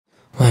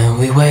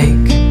we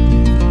wake,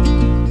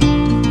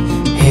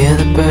 hear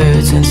the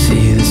birds and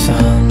see the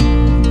sun.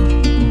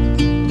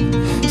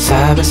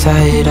 Side by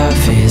side our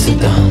fears are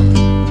done.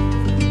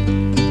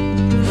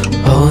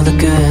 Oh, the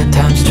good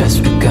times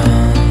just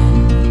begun.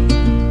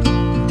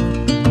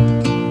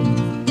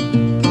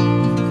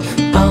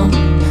 Oh,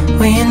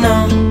 we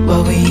know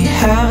what we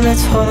have,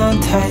 let's hold on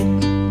tight.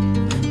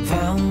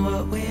 Found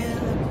what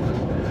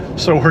we're...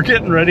 So we're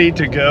getting ready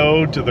to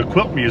go to the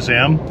Quilt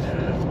Museum.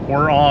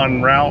 We're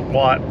on route,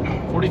 what?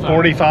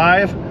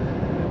 45?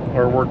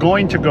 Or we're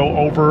going to go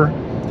over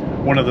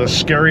one of the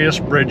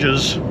scariest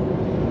bridges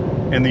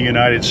in the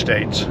United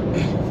States.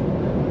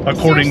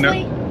 According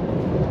Seriously?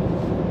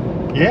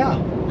 to... Yeah.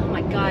 Oh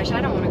my gosh,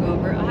 I don't want to go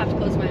over it. I'll have to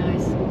close my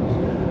eyes.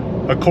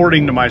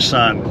 According to my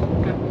son.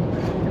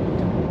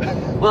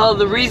 Well,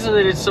 the reason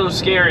that it's so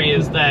scary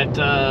is that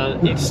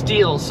it's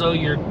steel, so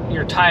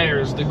your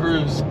tires, the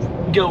grooves,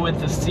 go with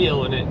the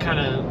steel, and it kind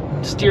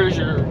of steers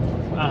your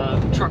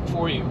truck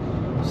for you.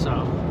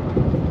 So.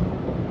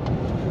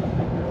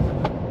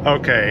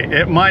 Okay,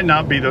 it might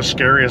not be the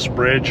scariest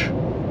bridge,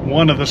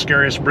 one of the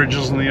scariest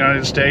bridges in the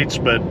United States,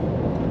 but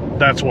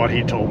that's what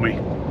he told me.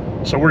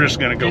 So we're just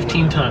gonna go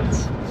 15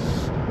 tons.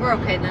 We're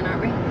okay then,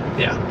 aren't we?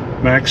 Yeah.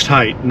 Max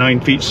height,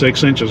 9 feet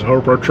 6 inches. I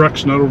hope our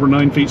truck's not over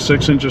 9 feet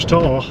 6 inches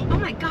tall. Oh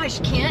my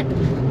gosh, Kent.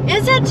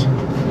 Is it?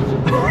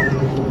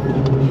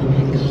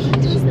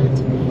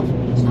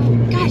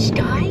 Oh gosh,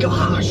 guys.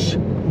 Gosh.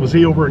 Was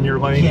he over in your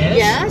lane?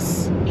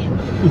 Yes.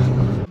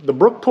 The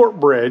Brookport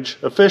Bridge,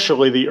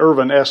 officially the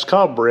Irvin S.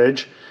 Cobb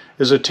Bridge,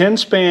 is a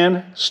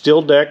 10-span,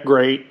 steel deck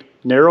grate,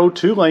 narrow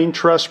 2-lane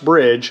truss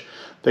bridge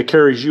that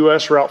carries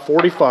U.S. Route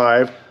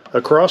 45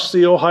 across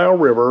the Ohio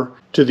River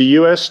to the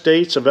U.S.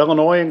 states of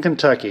Illinois and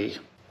Kentucky.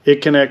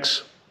 It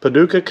connects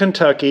Paducah,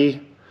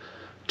 Kentucky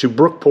to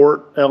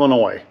Brookport,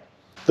 Illinois.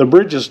 The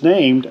bridge is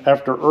named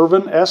after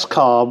Irvin S.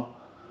 Cobb,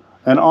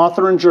 an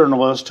author and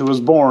journalist who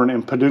was born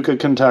in Paducah,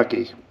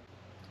 Kentucky.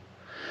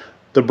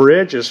 The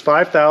bridge is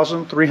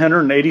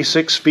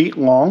 5,386 feet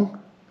long,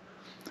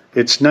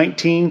 it's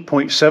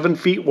 19.7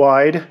 feet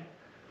wide,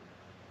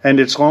 and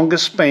its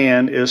longest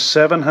span is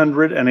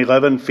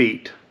 711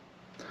 feet.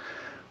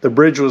 The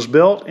bridge was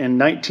built in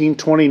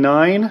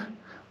 1929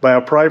 by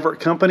a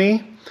private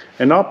company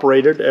and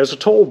operated as a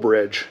toll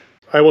bridge.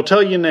 I will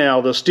tell you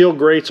now, the steel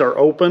grates are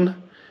open,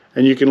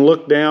 and you can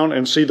look down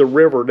and see the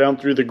river down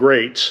through the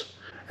grates.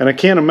 And I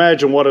can't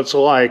imagine what it's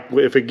like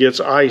if it gets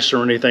ice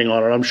or anything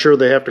on it. I'm sure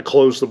they have to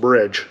close the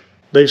bridge.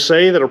 They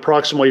say that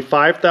approximately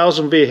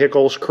 5,000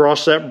 vehicles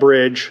cross that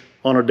bridge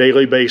on a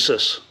daily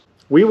basis.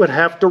 We would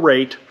have to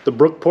rate the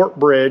Brookport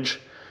Bridge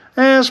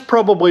as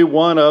probably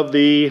one of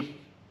the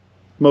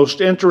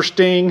most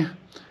interesting,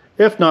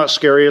 if not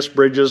scariest,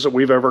 bridges that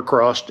we've ever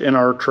crossed in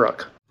our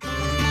truck.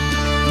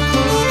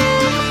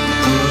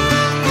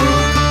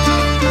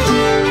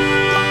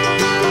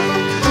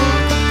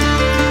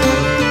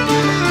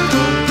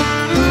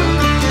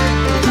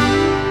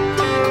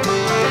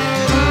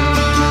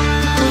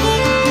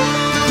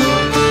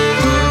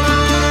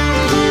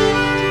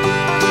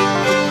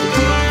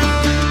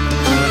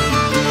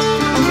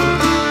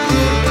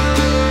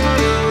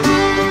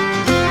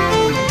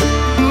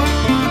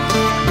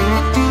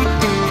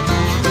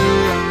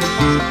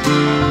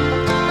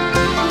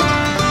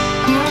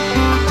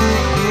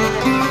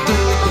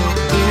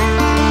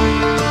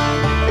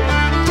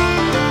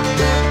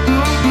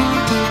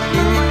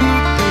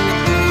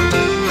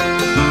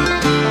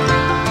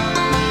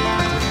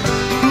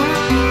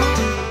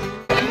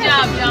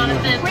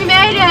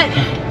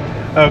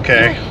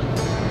 Okay,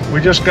 we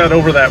just got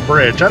over that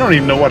bridge. I don't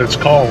even know what it's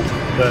called,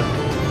 but...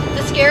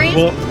 The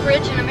scariest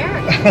bridge in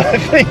America. I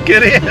think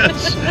it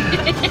is.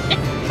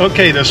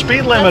 Okay, the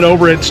speed limit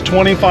over it's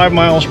 25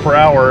 miles per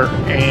hour,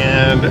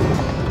 and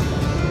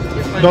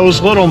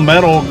those little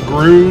metal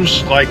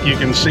grooves, like you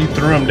can see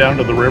through them down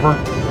to the river,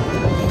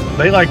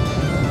 they like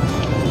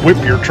whip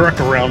your truck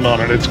around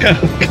on it. It's kind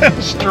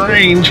of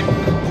strange.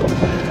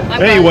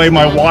 Anyway,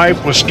 my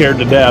wife was scared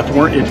to death,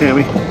 weren't you,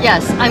 Tammy?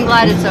 Yes, I'm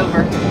glad it's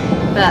over.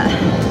 But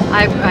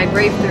I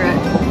braved through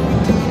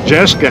it.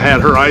 Jessica had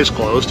her eyes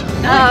closed.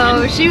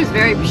 Oh, she's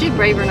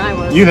braver than I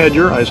was. You had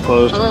your eyes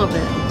closed. A little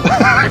bit.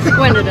 I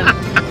squinted them.